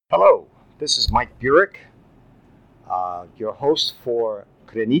Hello, this is Mike Burek, your host for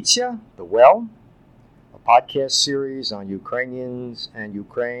Krynica, The Well, a podcast series on Ukrainians and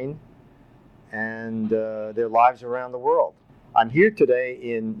Ukraine and their lives around the world. I'm here today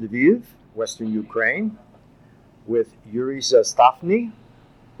in Lviv, Western Ukraine, with Yuri Zastavny,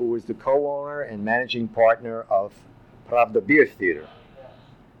 who is the co-owner and managing partner of Pravda Beer Theater,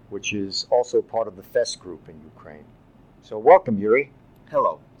 which is also part of the Fest Group in Ukraine. So welcome, Yuri.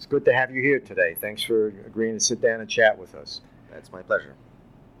 Hello. It's good to have you here today. Thanks for agreeing to sit down and chat with us. That's my pleasure.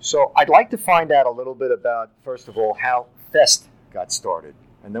 So I'd like to find out a little bit about, first of all, how Fest got started,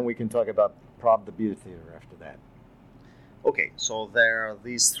 and then we can talk about Pravda Beer Theater after that. Okay, so there are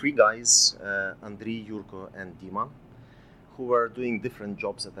these three guys, Andriy, Yurko, and Dima, who were doing different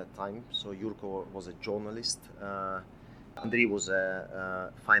jobs at that time. So Yurko was a journalist. Andriy was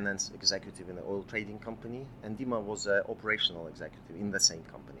a finance executive in an oil trading company, and Dima was an operational executive in the same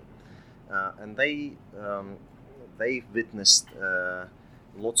company. And they witnessed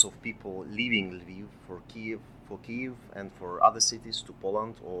lots of people leaving Lviv for Kyiv and for other cities to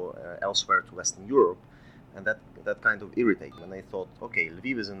Poland or elsewhere to Western Europe, and that kind of irritated me. And I thought, okay,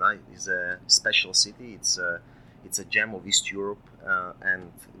 Lviv is a special city. It's a gem of East Europe,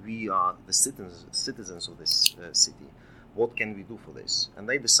 and we are the citizens of this city. What can we do for this? And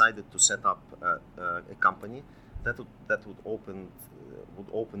they decided to set up a company that would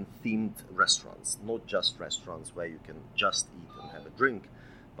open themed restaurants, not just restaurants where you can just eat and have a drink,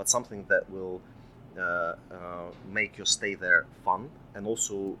 but something that will make your stay there fun and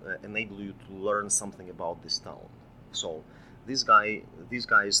also enable you to learn something about this town. So these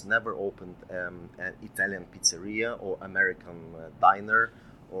guys never opened an Italian pizzeria or American diner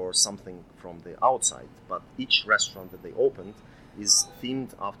or something from the outside, but each restaurant that they opened is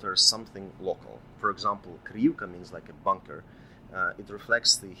themed after something local. For example, Kryivka means like a bunker. It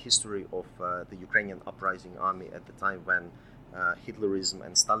reflects the history of the Ukrainian uprising army at the time when Hitlerism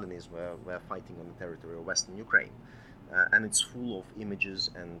and Stalinism were fighting on the territory of Western Ukraine. And it's full of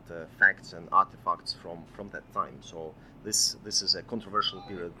images and facts and artifacts from that time. So this is a controversial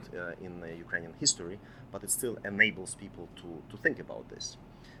period in Ukrainian history, but it still enables people to think about this.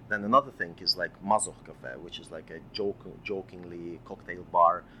 Then another thing is like Mazoch Cafe, which is like a jokingly cocktail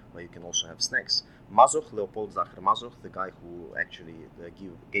bar where you can also have snacks. Mazoch, Leopold Zachar Mazoch, the guy who actually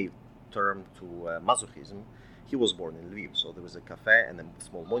gave term to Masochism, he was born in Lviv. So there was a cafe and a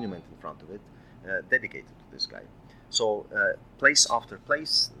small monument in front of it dedicated to this guy. So place after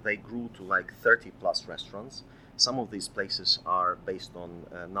place, they grew to like 30 plus restaurants. Some of these places are based on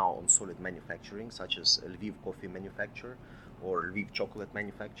now on solid manufacturing, such as Lviv coffee manufacturer or Lviv chocolate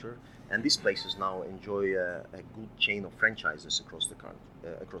manufacturer, and these places now enjoy a good chain of franchises across the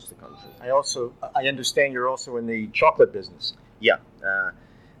country. I understand you're also in the chocolate business. Yeah,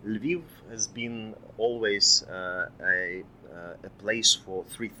 Lviv has been always a place for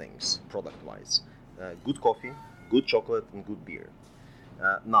three things product-wise: good coffee, good chocolate, and good beer.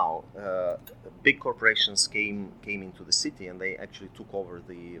 Now, big corporations came into the city, and they actually took over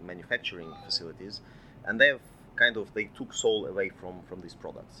the manufacturing facilities, and they took soul away from these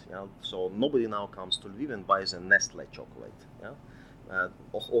products. So nobody now comes to Lviv and buys a Nestle chocolate.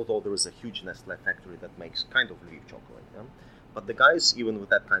 Although there is a huge Nestle factory that makes kind of Lviv chocolate. But the guys, even with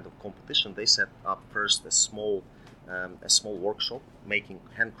that kind of competition, they set up first a small workshop making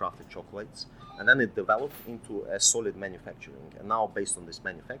handcrafted chocolates, and then it developed into a solid manufacturing. And now, based on this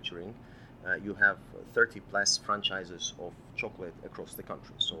manufacturing, you have 30 plus franchises of chocolate across the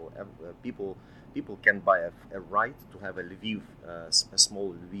country. So people can buy a right to have a Lviv, a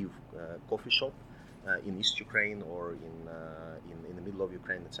small Lviv coffee shop in East Ukraine or in the middle of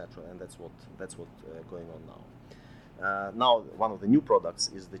Ukraine, etc. And that's what going on now. Now, one of the new products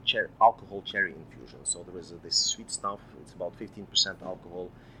is the alcohol cherry infusion. So there is this sweet stuff. It's about 15% alcohol.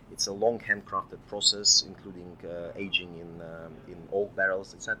 It's a long handcrafted process, including aging in oak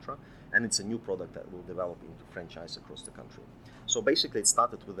barrels, etc. And it's a new product that will develop into franchise across the country. So basically, it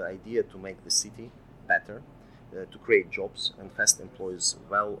started with the idea to make the city better, to create jobs, and Fest employs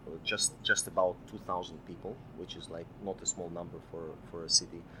just about 2,000 people, which is like not a small number for a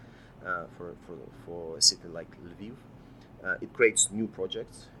city, for a city like Lviv. It creates new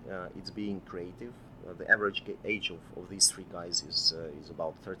projects. It's being creative. The average age of these three guys is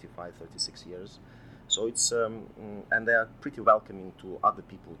about 35, 36 years. So it's and they are pretty welcoming to other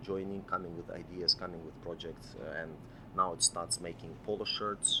people joining, coming with ideas, coming with projects, and now it starts making polo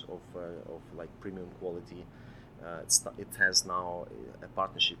shirts of like premium quality. It has now a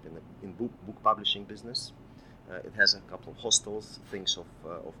partnership in book publishing business. It has a couple of hostels, thinks of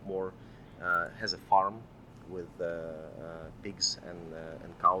more, has a farm, pigs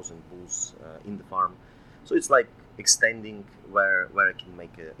and cows and bulls in the farm. So it's like extending where I can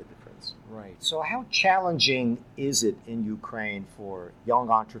make a difference. Right. So how challenging is it in Ukraine for young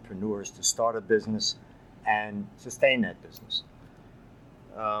entrepreneurs to start a business and sustain that business?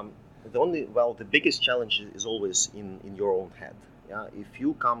 The biggest challenge is always in your own head. Yeah, if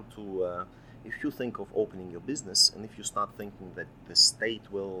you think of opening your business, and if you start thinking that the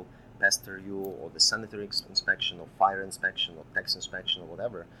state will pester you, or the sanitary inspection, or fire inspection, or tax inspection, or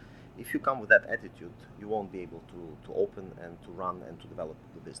whatever, if you come with that attitude, you won't be able to open and to run and to develop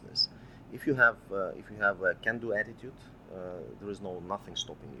the business. If you have a can-do attitude, there is nothing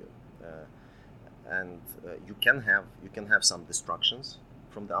stopping you, and you can have some distractions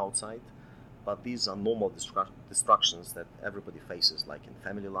from the outside, but these are normal distractions that everybody faces, like in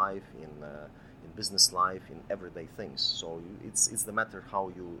family life, in business life, in everyday things. So it's the matter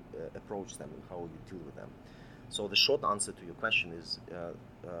how you approach them and how you deal with them. So the short answer to your question is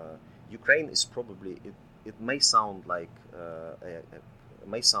Ukraine is probably, it may sound like it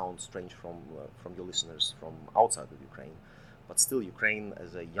may sound strange from your listeners from outside of Ukraine, but still Ukraine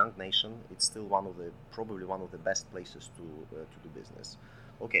as a young nation, it's still probably one of the best places to do business.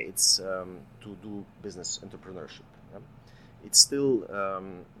 Okay, it's to do business entrepreneurship. Yeah? It's still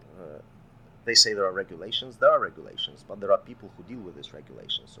they say there are regulations. There are regulations, but there are people who deal with these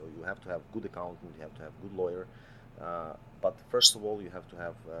regulations. So you have to have good accountant, you have to have good lawyer. But first of all, you have to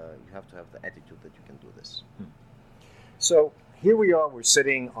have the attitude that you can do this. So here we are. We're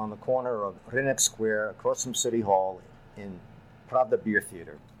sitting on the corner of Rynek Square, across from City Hall, in Pravda Beer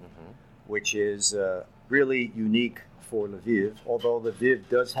Theater, which is really unique for Lviv. Although Lviv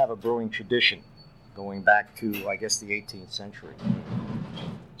does have a brewing tradition going back to, I guess, the 18th century.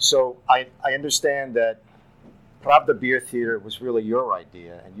 So I understand that Pravda Beer Theater was really your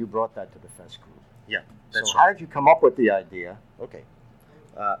idea, and you brought that to the Fest Group. Yeah, that's so how did you come up with the idea? Okay.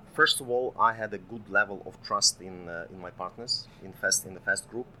 First of all, I had a good level of trust in my partners in the Fest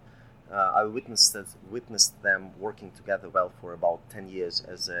Group. I witnessed them working together well for about 10 years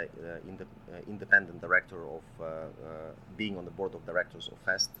as an independent director of being on the board of directors of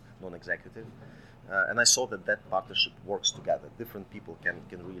Fest, non-executive. And I saw that partnership works together. Different people can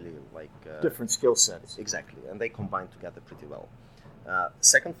really different skill sets. Exactly, and they combine together pretty well.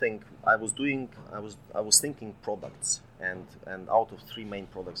 Second thing, I was thinking products, and out of three main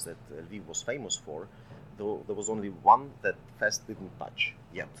products that Lviv was famous for, there was only one that Fest didn't touch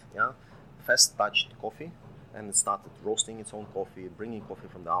yet. Yeah, Fest touched coffee, and it started roasting its own coffee, bringing coffee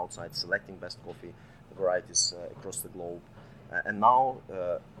from the outside, selecting best coffee varieties across the globe, and now.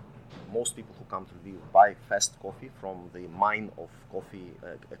 Most people who come to Lviv buy Fest coffee from the mine of coffee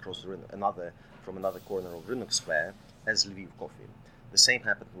across another corner of Rynek Square as Lviv coffee. The same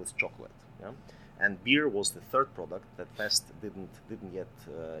happened with chocolate, yeah? And beer was the third product that Fest didn't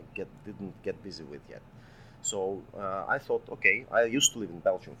get busy with yet. So I thought, okay, I used to live in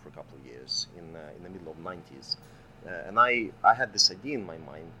Belgium for a couple of years in the middle of the 90s, and I had this idea in my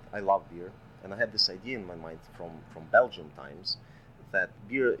mind. I love beer, and I had this idea in my mind from Belgium times, that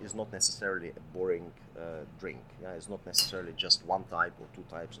beer is not necessarily a boring drink. Yeah? It's not necessarily just one type or two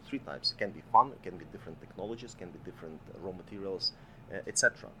types or three types. It can be fun, it can be different technologies, it can be different raw materials,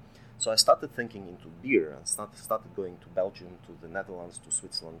 etc. So I started thinking into beer and started going to Belgium, to the Netherlands, to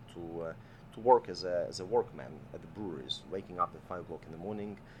Switzerland to work as a workman at the breweries, waking up at 5 o'clock in the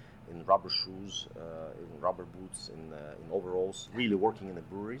morning in rubber shoes, in rubber boots, in overalls, really working in the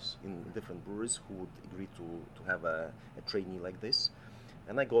breweries, in different breweries who would agree to have a trainee like this.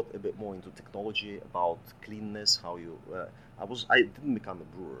 And I got a bit more into technology, about cleanness, how you. I didn't become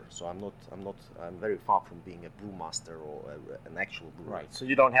a brewer, so I'm very far from being a brewmaster or an actual brewer. Right. So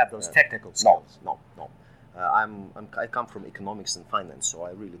you don't have those technical skills. No. I come from economics and finance, so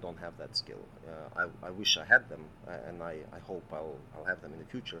I really don't have that skill. I wish I had them, and I hope I'll have them in the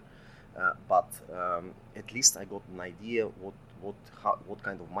future. But at least I got an idea what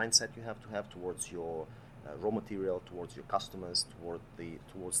kind of mindset you have to have towards your raw material, towards your customers,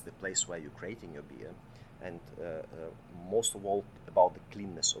 towards the place where you're creating your beer, and most of all about the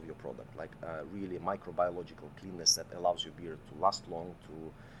cleanness of your product, like really microbiological cleanness that allows your beer to last long,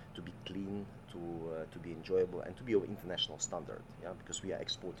 to be clean, to be enjoyable, and to be of international standard. Yeah, because we are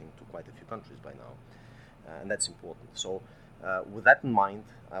exporting to quite a few countries by now, and that's important. So. With that in mind,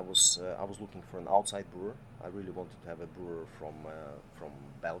 I was looking for an outside brewer. I really wanted to have a brewer from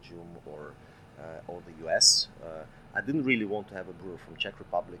Belgium or the US. I didn't really want to have a brewer from Czech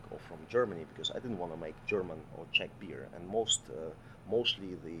Republic or from Germany, because I didn't want to make German or Czech beer. And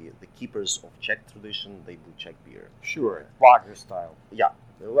mostly the keepers of Czech tradition, they brew Czech beer. Sure, lager style. Yeah,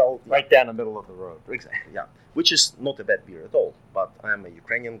 Well, Right down the middle of the road. exactly, yeah. Which is not a bad beer at all. But I am a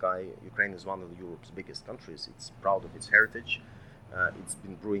Ukrainian guy. Ukraine is one of Europe's biggest countries. It's proud of its heritage. It's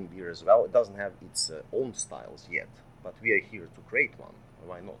been brewing beer as well. It doesn't have its own styles yet, but we are here to create one.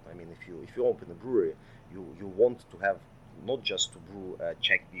 Why not? I mean, if you open a brewery, you want to have not just to brew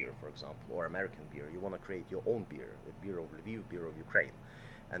Czech beer, for example, or American beer. You want to create your own beer, the beer of Lviv, beer of Ukraine.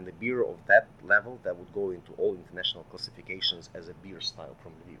 And the beer of that level, that would go into all international classifications as a beer style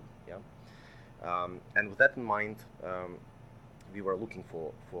from Lviv. Yeah. And with that in mind, we were looking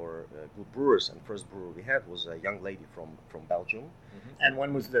for good brewers. And first brewer we had was a young lady from Belgium. Mm-hmm. And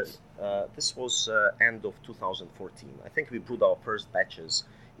when was this? This was end of 2014. I think we brewed our first batches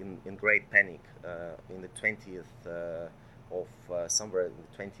in Great Panic in the 20th of somewhere in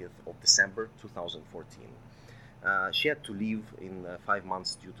the 20th of December 2014. She had to leave in 5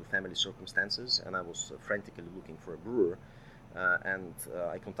 months due to family circumstances, and I was frantically looking for a brewer. And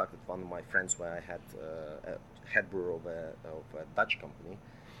I contacted one of my friends where I had a head brewer of a Dutch company,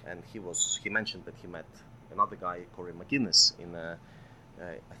 and he mentioned that he met another guy, Corey McGuinness,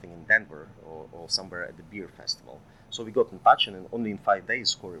 I think in Denver or somewhere at the beer festival. So we got in touch, and only in 5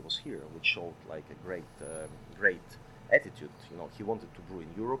 days Corey was here, which showed like a great attitude. You know, he wanted to brew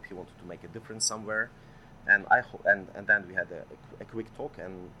in Europe. He wanted to make a difference somewhere. And and then we had a quick talk,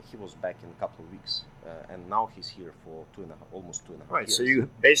 and he was back in a couple of weeks, and now he's here for almost 2.5 Right, years. so you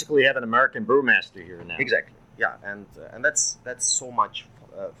basically have an American brewmaster here now. Exactly, yeah, and that's so much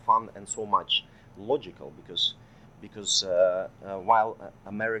fun and so much logical because while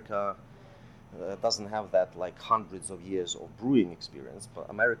America doesn't have that like hundreds of years of brewing experience, but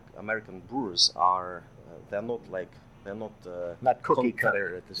American brewers are they're not cookie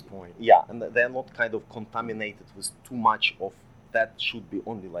cutter at this point. Yeah, and they're not kind of contaminated with too much of that should be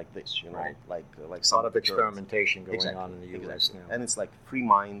only like this, you know, Right. like A lot of experimentation going exactly, on in the US exactly. now. And it's like free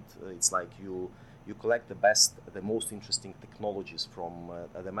mind. It's like you collect the most interesting technologies from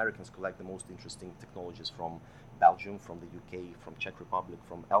the Americans collect the most interesting technologies from Belgium, from the UK, from Czech Republic,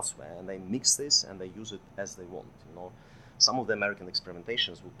 from elsewhere, and they mix this and they use it as they want, you know. Some of the American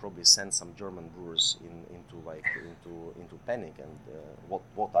experimentations will probably send some German brewers into panic and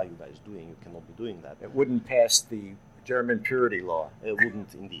what are you guys doing? You cannot be doing that. It wouldn't pass the German purity law. It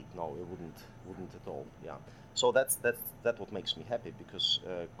wouldn't indeed. No, it wouldn't at all. Yeah. So that's what makes me happy because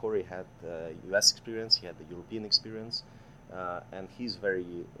Corey had U.S. experience, he had the European experience, and he's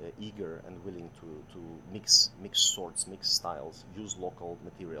very eager and willing to mix sorts, mix styles, use local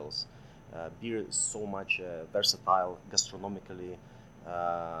materials. Beer is so much versatile gastronomically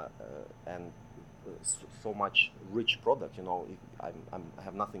and so much rich product. You know, I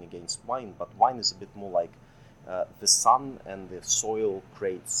have nothing against wine, but wine is a bit more like the sun and the soil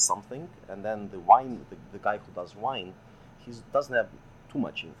creates something, and then the wine, the guy who does wine, he doesn't have too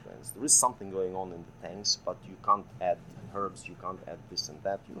much influence. There is something going on in the tanks, but you can't add herbs, you can't add this and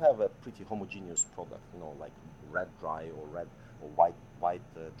that. You have a pretty homogeneous product, you know, like red dry or red or white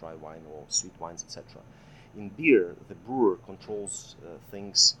dry wine or sweet wines, etc. In beer, the brewer controls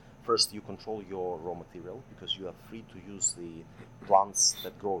things. First, you control your raw material because you are free to use the plants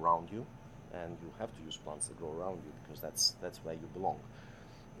that grow around you, and you have to use plants that grow around you because that's where you belong.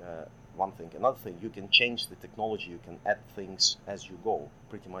 One thing. Another thing, you can change the technology. You can add things as you go,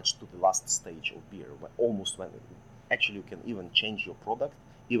 pretty much to the last stage of beer. Actually, you can even change your product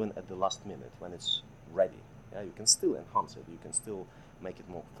even at the last minute when it's ready. Yeah, you can still enhance it. You can still make it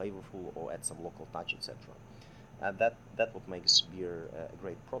more flavorful or add some local touch, etc. And that what makes beer a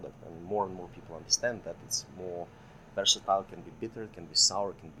great product. And more people understand that it's more versatile. It can be bitter, it can be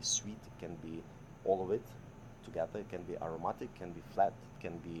sour, it can be sweet, it can be all of it together. It can be aromatic, it can be flat, it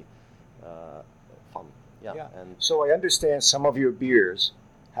can be fun. Yeah. And so I understand some of your beers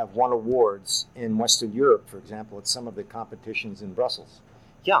have won awards in Western Europe, for example, at some of the competitions in Brussels.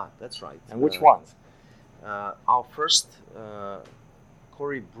 Yeah, that's right. And which ones? Our first,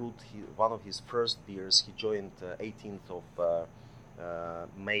 Corey brewed one of his first beers. He joined 18th of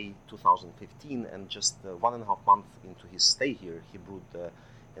May 2015, and just 1.5 months into his stay here, he brewed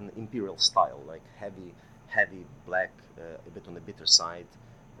an imperial style, like heavy black, a bit on the bitter side,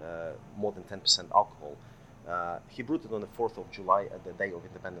 more than 10% alcohol. He brewed it on the 4th of July at the Day of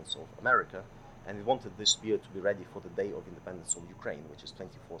Independence of America, and we wanted this beer to be ready for the Day of Independence of Ukraine, which is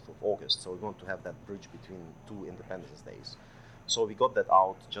 24th of August. So we want to have that bridge between two Independence Days. So we got that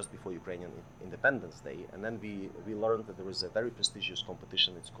out just before Ukrainian Independence Day, and then we learned that there is a very prestigious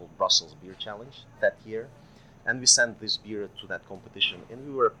competition. It's called Brussels Beer Challenge that year, and we sent this beer to that competition, and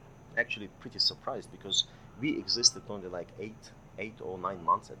we were actually pretty surprised because we existed only like 8 or 9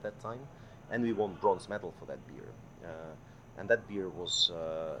 months at that time, and we won bronze medal for that beer. and that beer was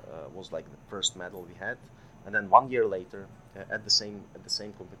like the first medal we had. And then 1 year later, at the same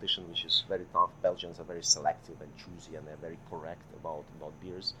competition, which is very tough, Belgians are very selective and choosy, and they're very correct about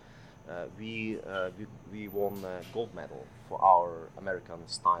beers. We won a gold medal for our American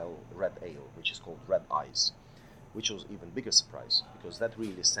style red ale, which is called Red Eyes, which was even bigger surprise because that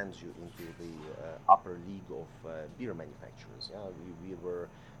really sends you into the upper league of beer manufacturers. Yeah, we were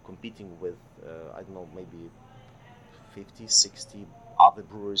competing with I don't know, maybe 50, 60 other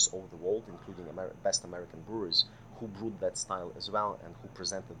breweries over the world, including best American breweries, who brewed that style as well and who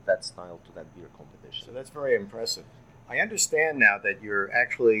presented that style to that beer competition. So that's very impressive. I understand now that you're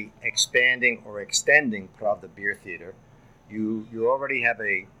actually expanding or extending Pravda Beer Theater. You already have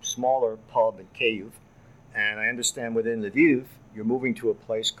a smaller pub in Kyiv, and I understand within Lviv you're moving to a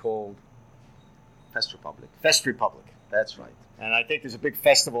place called Fest Republic. Fest Republic. That's right. And I think there's a big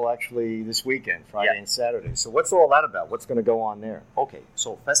festival actually this weekend, Friday and Saturday. So what's all that about? What's going to go on there? Okay,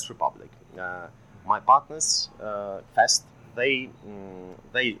 so Fest Republic. My partners, Fest, they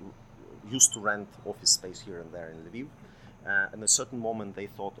used to rent office space here and there in Lviv. And at a certain moment they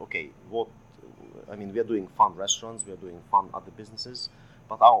thought, okay, we are doing fun restaurants, we are doing fun other businesses,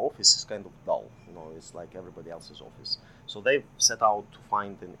 but our office is kind of dull. It's like everybody else's office. So they've set out to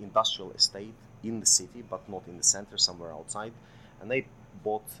find an industrial estate in the city, but not in the center, somewhere outside. And they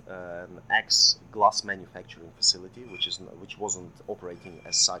bought an ex-glass manufacturing facility, which wasn't operating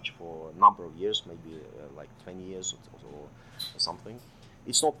as such for a number of years, maybe like 20 years or something.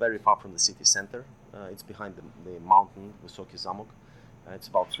 It's not very far from the city center. It's behind the mountain, Vysoky Zamok. It's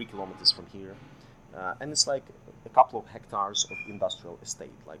about 3 kilometers from here. And it's like a couple of hectares of industrial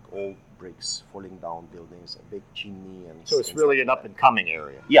estate, like old bricks, falling down buildings, a big chimney. So it's really an up-and-coming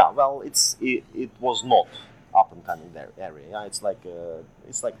area. Yeah, well, it was not up-and-coming area. Yeah, it's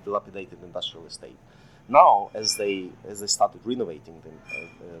like dilapidated industrial estate. Now, as they started renovating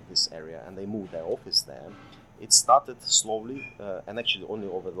this area and they moved their office there, it started slowly, and actually only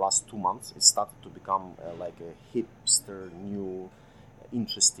over the last 2 months, it started to become like a hipster, new,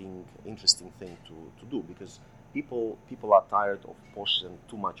 interesting thing to do, because people are tired of posh and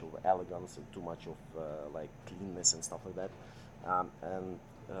too much of elegance and too much of like cleanness and stuff like that, and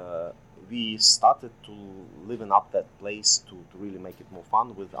we started to liven up that place to really make it more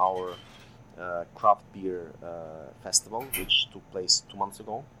fun with our craft beer festival, which took place 2 months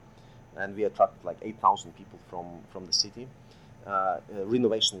ago, and we attracted like 8,000 people from the city.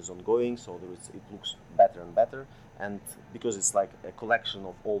 Renovation is ongoing, so it looks better and better. And because it's like a collection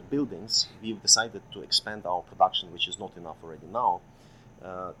of old buildings, we've decided to expand our production, which is not enough already now,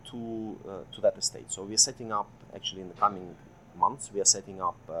 to that estate. So we're setting up, actually in the coming months, we are setting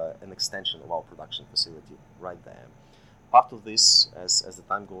up an extension of our production facility right there. Part of this, as the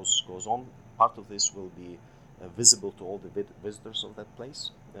time goes on, part of this will be visible to all the visitors of that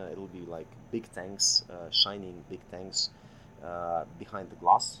place. It'll be like big tanks, shining big tanks behind the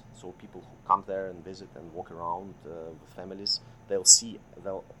glass. So people who come there and visit and walk around with families, they'll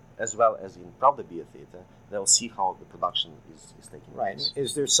as well as in Pravda Beer Theater, they'll see how the production is taking place.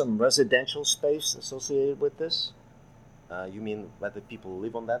 Is there some residential space associated with this? You mean whether people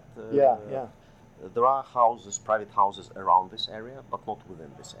live on that? Yeah. There are private houses around this area, but not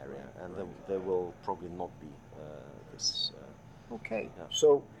within this area, and there will probably not be this. Okay. Yeah.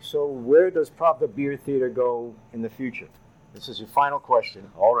 So where does Pravda Beer Theater go in the future? This is your final question.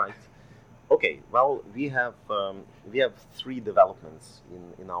 All right. Okay. Well, we have 3 developments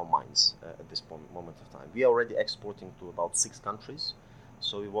in our minds at this moment of time. We are already exporting to about 6 countries,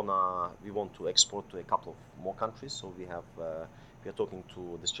 so we want to export to a couple of more countries. So we are talking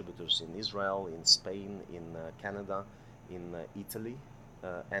to distributors in Israel, in Spain, in Canada, in Italy,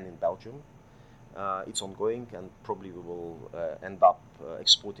 and in Belgium. It's ongoing, and probably we will end up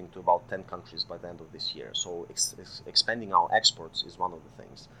exporting to about 10 countries by the end of this year. So expanding our exports is one of the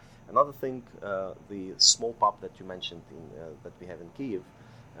things. Another thing, the small pub that you mentioned that we have in Kyiv,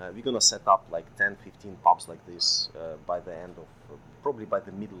 we're going to set up like 10, 15 pubs like this by the end of, probably by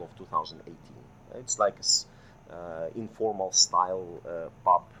the middle of 2018. It's like informal style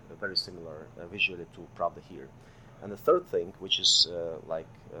pub, very similar visually to Pravda here. And the third thing, which is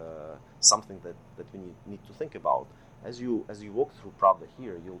something that we need to think about, as you walk through Pravda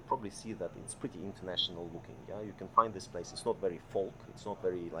here, you'll probably see that it's pretty international looking. Yeah, you can find this place. It's not very folk. It's not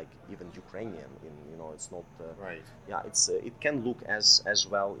very like even Ukrainian. It's not right. Yeah, it can look as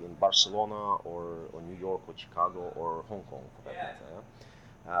well in Barcelona or New York or Chicago or Hong Kong for that matter.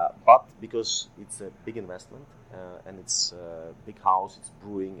 Yeah? But because it's a big investment and it's a big house, it's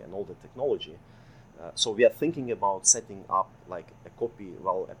brewing and all the technology. So we are thinking about setting up like a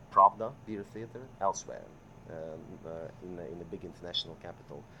Pravda Beer Theater elsewhere. in a big international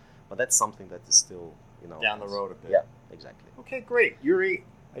capital. But that's something that is still, down the road a bit. Yeah. Exactly. Okay, great. Yuri,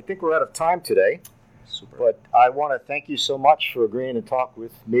 I think we're out of time today. Super. But I want to thank you so much for agreeing to talk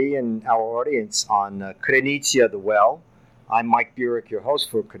with me and our audience on Krynicia the Well. I'm Mike Burek, your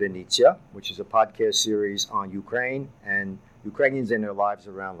host for Krynicia, which is a podcast series on Ukraine and Ukrainians and their lives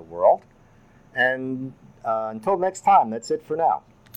around the world. And until next time, that's it for now.